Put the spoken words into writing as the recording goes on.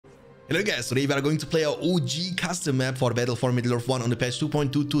Hello guys, today we are going to play our OG custom map for Battle for Middle-earth 1 on the patch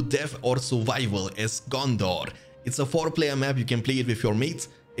 2.22 Death or Survival as Gondor. It's a 4-player map. You can play it with your mates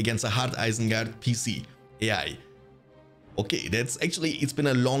against a hard Isengard PC AI. Okay, it's been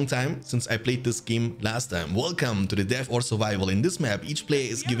a long time since I played this game last time. Welcome to the Death or Survival. In this map, each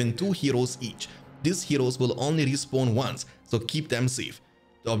player is given 2 heroes each. These heroes will only respawn once, so keep them safe.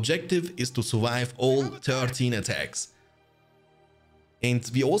 The objective is to survive all 13 attacks. And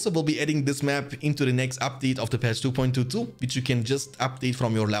we also will be adding this map into the next update of the patch 2.22, which you can just update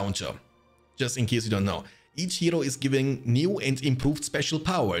from your launcher, just in case you don't know. Each hero is given new and improved special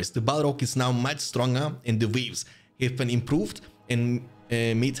powers. The Balrog is now much stronger and the waves have been improved and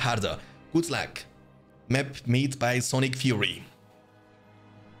made harder. Good luck. Map made by Sonic Fury.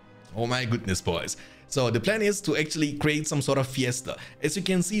 Oh my goodness, boys. So the plan is to actually create some sort of fiesta. As you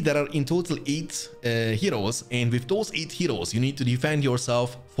can see, there are in total 8 heroes, and with those 8 heroes you need to defend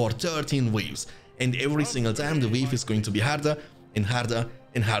yourself for 13 waves, and every single time the wave is going to be harder and harder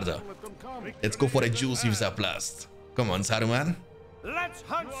and harder. Let's go for a juicy blast. Come on, Saruman. Let's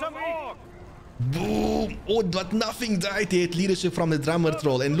hunt some orc. Boom! Oh, but nothing died. They had leadership from the drummer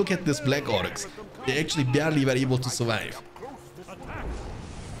troll, and look at this black orcs. They actually barely were able to survive.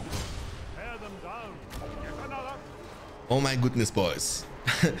 Oh my goodness, boys.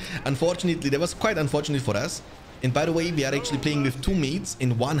 Unfortunately, that was quite unfortunate for us. And by the way, we are actually playing with 2 mates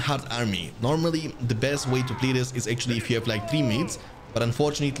in 1 hard army. Normally, the best way to play this is actually if you have like 3 mates. But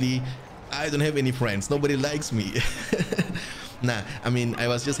unfortunately, I don't have any friends. Nobody likes me. Nah, I mean, I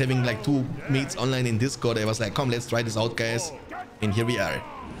was just having like 2 mates online in Discord. I was like, come, let's try this out, guys. And here we are.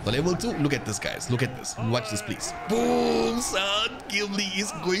 So level 2, look at this, guys. Look at this. Watch this, please. Boom, son. Gimli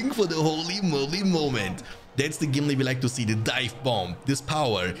is going for the holy moly moment. That's the Gimli we like to see, the dive bomb. This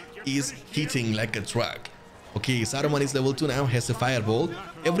power is hitting like a truck. Okay, Saruman is level 2 now, has a fireball.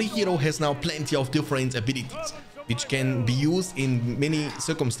 Every hero has now plenty of different abilities, which can be used in many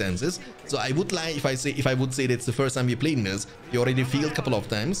circumstances. So I would lie if I would say that's the first time we're playing this. You already failed a couple of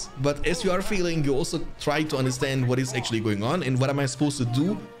times, but as you are failing, you also try to understand what is actually going on and what am I supposed to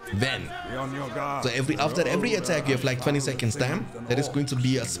do then. So after every attack you have like 20 seconds time. There is going to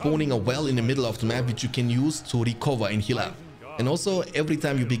be a spawning a well in the middle of the map which you can use to recover and heal up. And also every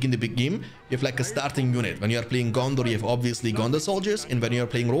time you begin the big game, you have like a starting unit. When you are playing Gondor, you have obviously Gondor soldiers, and when you are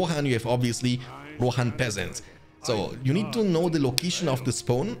playing Rohan, you have obviously Rohan peasants. So you need to know the location of the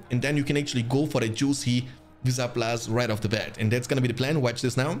spawn, and then you can actually go for a juicy blast right off the bat. And that's gonna be the plan. Watch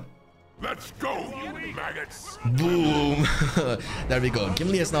this now. Let's go, you maggots. Boom. There we go.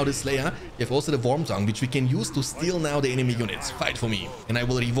 Gimli has now the Slayer. You have also the Worm Tongue, which we can use to steal now the enemy units. Fight for me, and I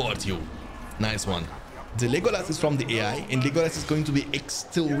will reward you. Nice one. The Legolas is from the AI, and Legolas is going to be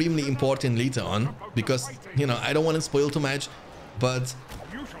extremely important later on, because, you know, I don't want to spoil too much, but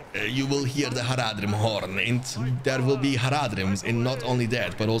you will hear the Haradrim horn, and there will be Haradrims, and not only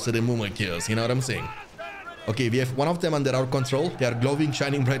that, but also the Mumakirs, you know what I'm saying? Okay, we have one of them under our control. They are glowing,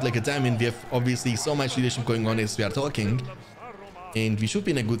 shining bright like a diamond. We have obviously so much leadership going on as we are talking, and we should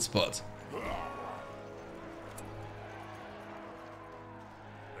be in a good spot.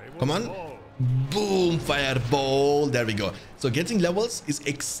 Come on. Boom, fireball. There we go. So getting levels is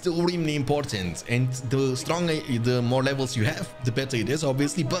extremely important, and the more levels you have, the better it is,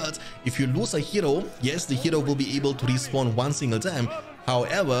 obviously. But if you lose a hero, yes, the hero will be able to respawn one single time.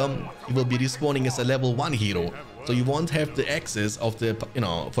 However, he will be respawning as a level 1 hero, so you won't have the access of the, you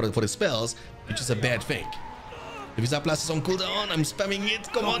know, for the spells, which is a bad thing. The Visa Plus is on cooldown. I'm spamming it.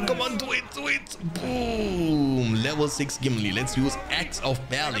 Come on, do it. Boom. Level 6 Gimli. Let's use Axe of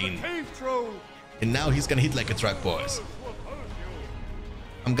Berlin. And now he's gonna hit like a truck, boys.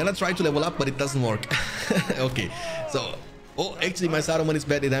 I'm gonna try to level up, but it doesn't work. Okay, so... Oh, actually my Saruman is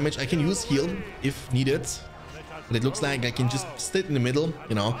badly damaged. I can use heal if needed. But it looks like I can just sit in the middle,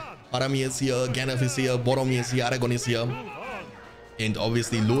 you know. Faramir is here, Gandalf is here, Boromir is here, Aragorn is here. And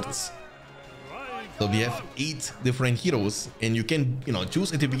obviously Lutz. So we have 8 different heroes, and you can, you know,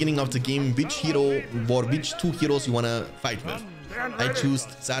 choose at the beginning of the game which hero or which 2 heroes you wanna fight with. I choose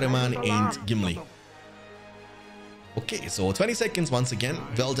Saruman and Gimli. Okay, so 20 seconds once again.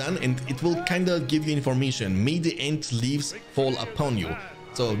 Well done, and it will kind of give you information. May the ant leaves fall upon you.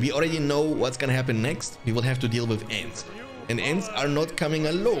 So we already know what's gonna happen next. We will have to deal with ants. And ants are not coming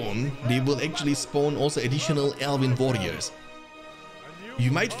alone. They will actually spawn also additional elven warriors.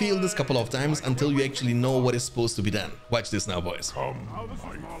 You might fail this a couple of times until you actually know what is supposed to be done. Watch this now, boys.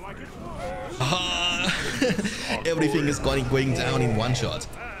 Everything is going down in one shot.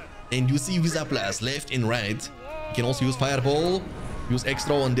 And you see Visa Plus left and right. You can also use Fireball. Use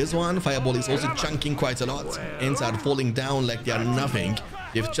extra on this one. Fireball is also chunking quite a lot. Ants are falling down like they are nothing.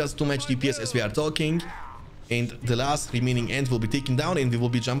 We have just too much DPS as we are talking. And the last remaining ant will be taken down and we will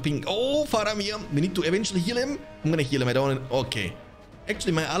be jumping. Oh, Faramir. We need to eventually heal him. I'm gonna heal him. I don't want to... Okay.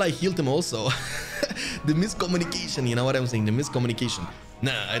 Actually, my ally healed him also. The miscommunication. You know what I'm saying? The miscommunication.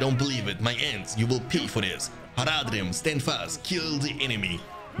 Nah, I don't believe it. My ants, you will pay for this. Haradrim, stand fast. Kill the enemy.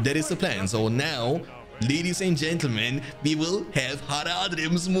 That is the plan. So now... Ladies and gentlemen, we will have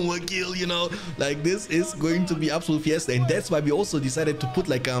Haradrim's Moa kill, you know, like this is going to be absolute fiesta, and that's why we also decided to put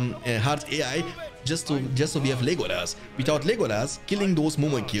like a hard AI just so we have Legolas. Without Legolas, killing those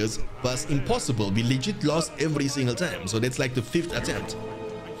Moa kills was impossible. We legit lost every single time, so that's like the 5th attempt.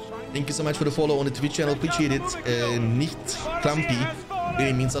 Thank you so much for the follow on the Twitch channel. Appreciate it. Nicht clumpy,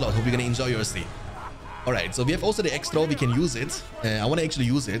 really means a lot. Hope you're gonna enjoy your stay. All right, so we have also the extra. We can use it. I want to actually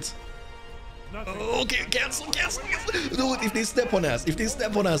use it. Okay, cancel. Dude, if they step on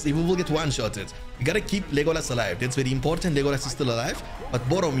us, we will get one-shotted. We gotta keep Legolas alive. That's very important. Legolas is still alive, but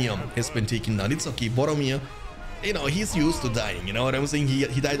Boromir has been taken down. It's okay. Boromir, you know, he's used to dying. You know what I'm saying?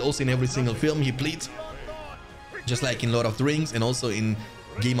 He died also in every single film he played, just like in Lord of the Rings and also in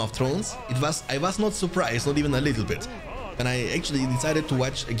Game of Thrones. I was not surprised, not even a little bit. When I actually decided to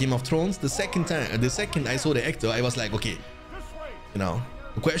watch Game of Thrones, the second I saw the actor, I was like, okay, you know,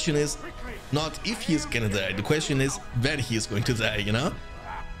 the question is not if he's gonna die, the question is when he is going to die, you know?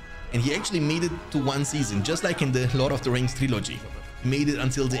 And he actually made it to one season, just like in the Lord of the Rings trilogy. He made it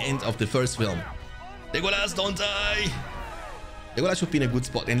until the end of the first film. Legolas, don't die! Legolas should be in a good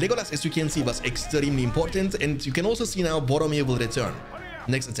spot. And Legolas, as you can see, was extremely important. And you can also see now Boromir will return.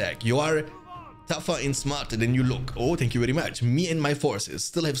 Next attack. You are tougher and smarter than you look. Oh, thank you very much. Me and my forces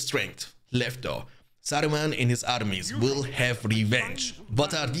still have strength left though. Saruman and his armies will have revenge.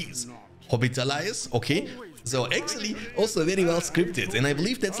 What are these? Hobbit allies? Okay. So actually also very well scripted, and I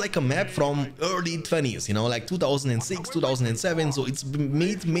believe that's like a map from early 20s, you know, like 2006, 2007. So it's been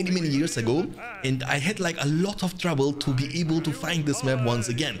made many years ago, and I had like a lot of trouble to be able to find this map once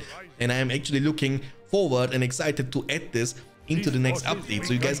again. And I am actually looking forward and excited to add this into the next update,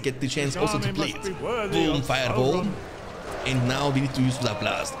 so you guys get the chance also to play it. Boom, fireball. And now we need to use the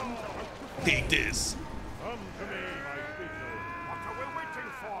blast. Take this.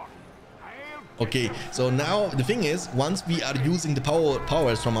 Okay, so now the thing is, once we are using the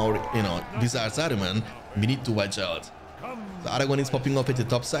powers from our, you know, Wizard Saruman, we need to watch out. So Aragorn is popping up at the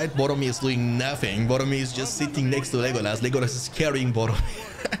top side. Boromir is doing nothing. Boromir is just sitting next to Legolas. Legolas is carrying Boromir.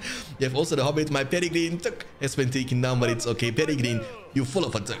 You have also the Hobbit. My Peregrine has been taken down, but it's okay. Peregrine, you're full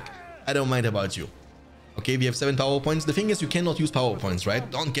of a tuck. I don't mind about you. Okay, we have 7 power points. The thing is, you cannot use power points, right?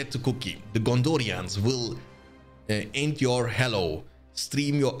 Don't get the cookie. The Gondorians will end your hello.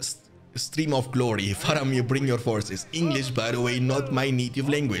 Stream of glory. Faramir, bring your forces. English, by the way, not my native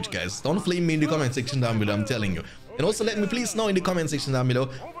language, guys. Don't flame me in the comment section down below, I'm telling you. And also let me please know in the comment section down below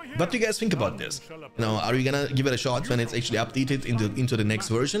what do you guys think about this. You know, are we gonna give it a shot when it's actually updated into the next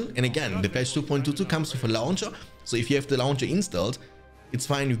version? And again, the patch 2.22 comes with a launcher, so if you have the launcher installed, it's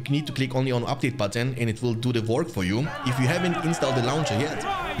fine. You need to click only on update button and it will do the work for you. If you haven't installed the launcher yet,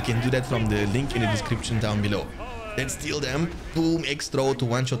 you can do that from the link in the description down below. Let's steal them. Boom, extra to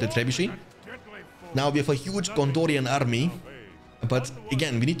one-shot the trebuchet. Now we have a huge Gondorian army. But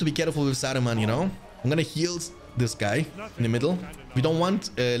again, we need to be careful with Saruman, you know. I'm gonna heal this guy in the middle. We don't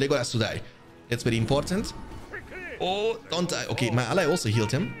want Legolas to die. That's very important. Oh, don't die. Okay, my ally also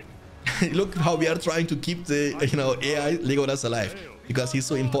healed him. Look how we are trying to keep the, you know, AI Legolas alive. Because he's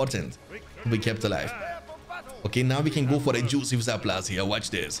so important to be kept alive. Okay, now we can go for a juicy Zaplas here.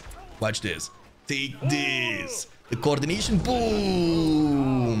 Watch this. Watch this. Take this. The coordination,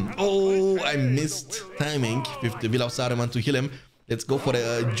 boom! Oh, I missed timing with the Will of Saruman to heal him. Let's go for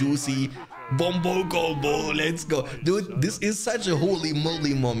a juicy Bombo combo. Let's go. Dude, this is such a holy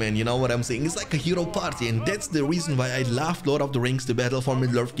moly moment. You know what I'm saying? It's like a hero party, and that's the reason why I loved Lord of the Rings, the Battle for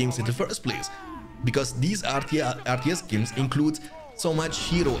Middle-earth games in the first place. Because these RTS games include so much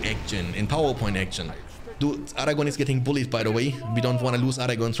hero action and PowerPoint action. Dude, Aragorn is getting bullied, by the way. We don't want to lose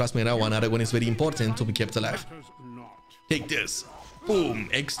Aragorn. Trust me, that one. Aragorn is very important to be kept alive. Take this. Boom.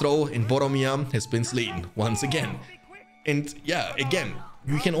 Extra and Boromir has been slain once again. And yeah, again,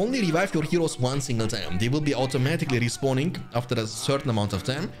 you can only revive your heroes one single time. They will be automatically respawning after a certain amount of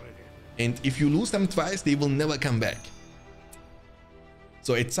time. And if you lose them twice, they will never come back.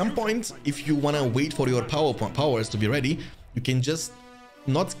 So at some point, if you want to wait for your powers to be ready, you can just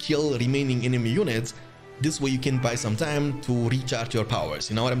not kill remaining enemy units. This way you can buy some time to recharge your powers.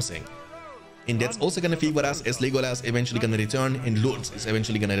 You know what I'm saying? And that's also gonna favor us as Legolas eventually gonna return and Lutz is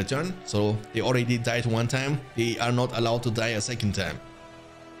eventually gonna return. So they already died one time. They are not allowed to die a second time.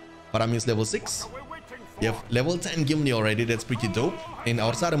 Faramir is level 6. We have level 10 Gimli already, that's pretty dope. And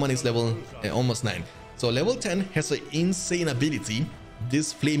our Saruman is level almost 9. So level 10 has an insane ability,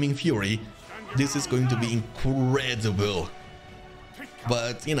 this Flaming Fury. This is going to be incredible.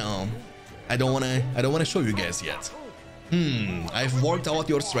 But you know, I don't wanna show you guys yet. I've worked out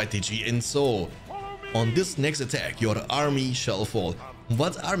your strategy, and so on this next attack, your army shall fall.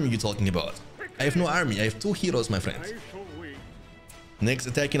 What army are you talking about? I have no army, I have 2 heroes, my friend. Next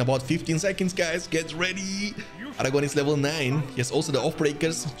attack in about 15 seconds, guys. Get ready. Aragorn is level 9. He has also the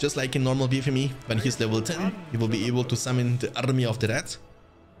off-breakers, just like in normal BFME. When he's level 10, he will be able to summon the army of the dead.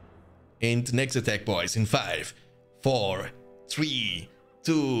 And next attack, boys, in 5, 4, 3,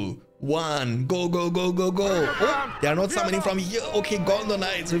 2, 1. Go, go, go, go, go. Oh, they are not summoning from here. Okay, Gondor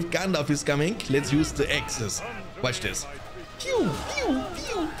Knights with Gandalf is coming. Let's use the axes. Watch this. Pew, pew,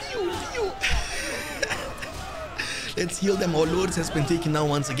 pew, pew, pew. Let's heal them. Our lords has been taken now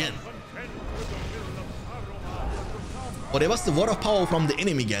once again. Oh, there was the word of power from the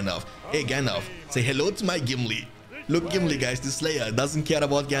enemy, Gandalf. Hey, Gandalf, say hello to my Gimli. Look, Gimli, guys, the Slayer doesn't care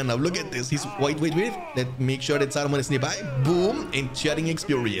about Gandalf. Look at this. He's... Wait. Let's make sure that Saruman is nearby. Boom. And sharing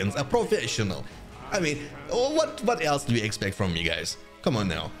experience. A professional. I mean, what else do we expect from me, guys? Come on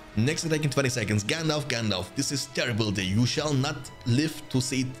now. Next attack in 20 seconds. Gandalf, this is terrible day. You shall not live to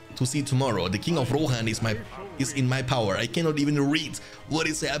see tomorrow. The King of Rohan is in my power. I cannot even read what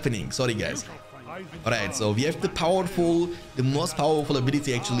is happening. Sorry, guys. Alright, so we have the most powerful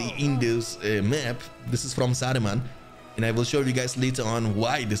ability actually in this map. This is from Saruman, and I will show you guys later on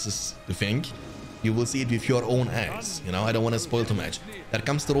why this is the thing. You will see it with your own eyes. You know, I don't want to spoil too much. There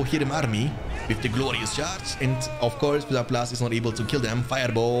comes the Rohirrim army with the glorious charge, and of course, Plus is not able to kill them.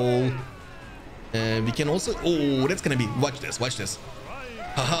 Fireball. We can also... Oh, that's gonna be... Watch this.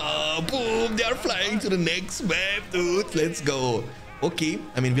 Haha, boom, they are flying to the next map, dude. Let's go. Okay,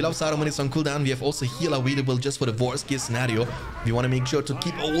 I mean, we love Saruman is on cooldown. We have also heal available just for the worst case scenario. We want to make sure to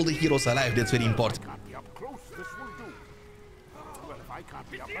keep all the heroes alive. That's very important.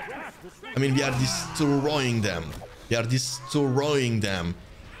 I mean, we are destroying them.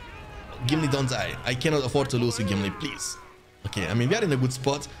 Gimli, don't die. I cannot afford to lose you, Gimli, please. Okay, I mean, we are in a good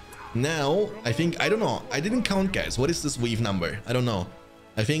spot. Now, I think, I don't know. I didn't count, guys. What is this wave number? I don't know.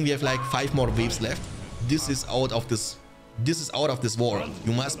 I think we have like 5 more waves left. This is out of this world.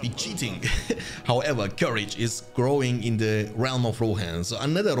 You must be cheating. However, courage is growing in the realm of Rohan. So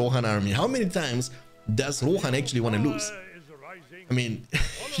another Rohan army. How many times does Rohan actually want to lose? I mean,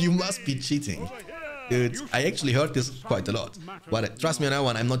 you must be cheating. Dude, I actually heard this quite a lot. But trust me on that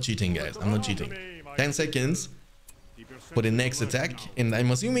one, I'm not cheating, guys. I'm not cheating. 10 seconds for the next attack. And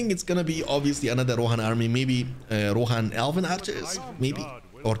I'm assuming it's gonna be obviously another Rohan army. Maybe Rohan elven archers, maybe.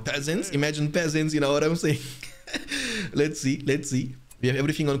 Or peasants. Imagine peasants, you know what I'm saying? Let's see. We have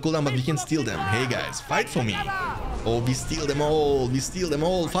everything on cooldown, but we can steal them. Hey guys, fight for me. Oh, we steal them all.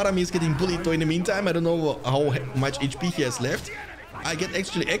 Faramir is getting bullied though in the meantime. I don't know how much HP he has left. I get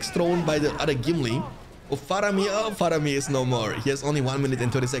actually X-thrown by the other Gimli. Oh, Faramir is no more. He has only 1 minute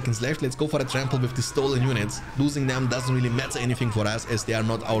and 30 seconds left. Let's go for a trample with the stolen units. Losing them doesn't really matter anything for us, as they are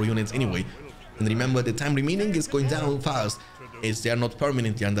not our units anyway. And remember, the time remaining is going down fast, as they are not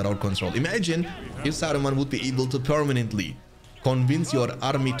permanently under our control. Imagine if Saruman would be able to permanently convince your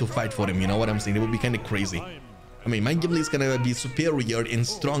army to fight for him. You know what I'm saying? It would be kind of crazy. I mean, my Gimli is gonna be superior and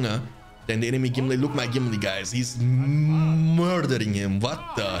stronger than the enemy Gimli. Look, my Gimli, guys. He's murdering him.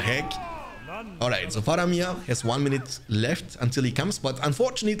 What the heck? Alright, so Faramir has 1 minute left until he comes, but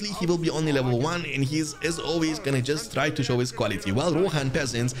unfortunately he will be only level 1, and he's as always gonna just try to show his quality, while Rohan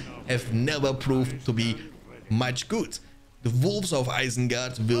peasants have never proved to be much good. The wolves of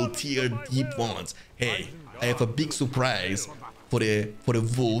Isengard will tear deep wounds. Hey, I have a big surprise for the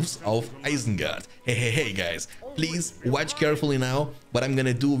wolves of Isengard. Hey guys, please watch carefully now what I'm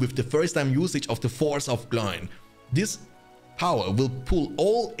gonna do with the first time usage of the Force of Gloin. This power will pull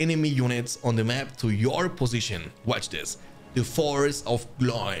all enemy units on the map to your position. Watch this. The Force of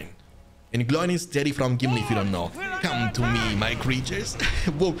Gloin. And Gloin is Daddy from Gimli if you don't know. Come to me, my creatures.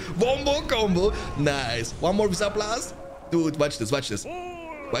 Boom. Wombo combo. Nice. One more Visa Blast. Dude, watch this.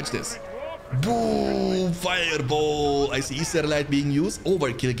 Boom. Fireball. I see Easter Light being used.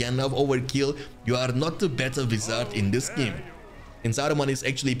 Overkill, Gandalf. Overkill. You are not the better wizard in this game. And Saruman is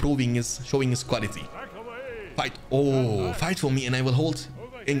actually showing his quality. Fight. Oh, fight for me and I will hold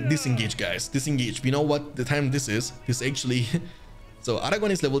and disengage, guys. Disengage. We know what the time this is. This actually... So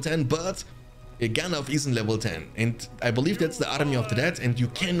Aragorn is level 10, but Gandalf isn't level 10. And I believe that's the Army of the Dead, and you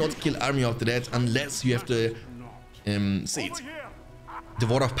cannot kill Army of the Dead unless you have the... say it. The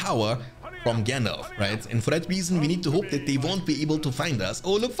Word of Power. from Gandalf, right? And for that reason, we need to hope that they won't be able to find us.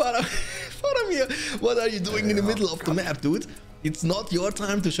 Oh, look, Faramir, what are you doing in the middle of the map, dude? It's not your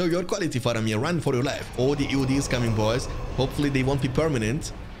time to show your quality, Faramir. Run for your life. Oh, the EOD is coming, boys. Hopefully, they won't be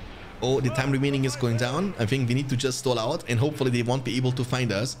permanent. Oh, the time remaining is going down. I think we need to just stall out, and hopefully, they won't be able to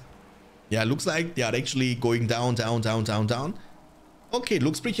find us. Yeah, looks like they are actually going down, down, down, down, down. Okay,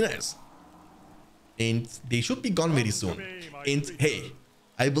 looks pretty nice. And they should be gone very soon. And hey,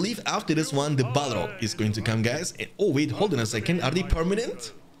 I believe after this one, the Balrog is going to come, guys. And, oh, wait, hold on a second. Are they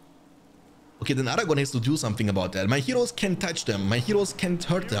permanent? Okay, then Aragorn has to do something about that. My heroes can't touch them. My heroes can't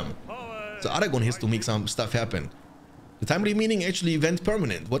hurt them. So Aragorn has to make some stuff happen. The time remaining actually went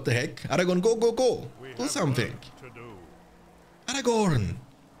permanent. What the heck? Aragorn, go, go, go. Do something. Aragorn.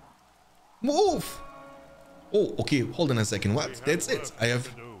 Move. Oh, okay, hold on a second. What? That's it. I have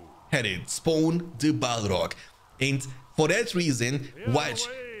had it. Spawn the Balrog. And for that reason, watch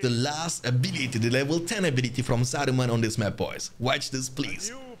the last ability, the level 10 ability from Saruman on this map, boys. Watch this,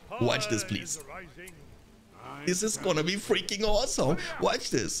 please. Watch this, please. This is gonna be freaking awesome. Watch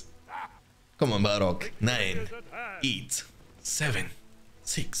this. Come on, Balrog. 9, 8, 7,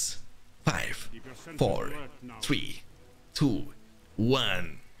 6, 5, 4, 3, 2,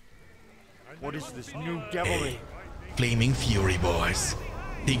 1. What is this new devilry? Flaming Fury, boys.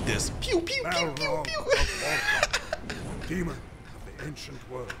 Take this. Pew, pew, pew, pew, pew. Demon of the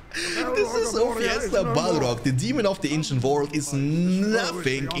ancient world. This is so Fiesta Balrog. The demon of the ancient world is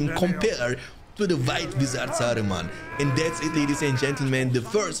nothing in compare to the white wizard Saruman. And that's it, ladies and gentlemen. The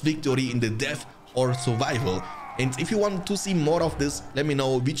first victory in the death or survival. And if you want to see more of this, let me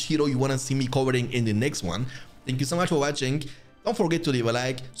know which hero you want to see me covering in the next one. Thank you so much for watching. Don't forget to leave a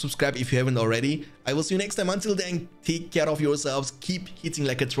like, subscribe if you haven't already. I will see you next time. Until then, take care of yourselves, keep hitting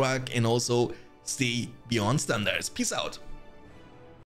like a truck, and also stay beyond standards. Peace out.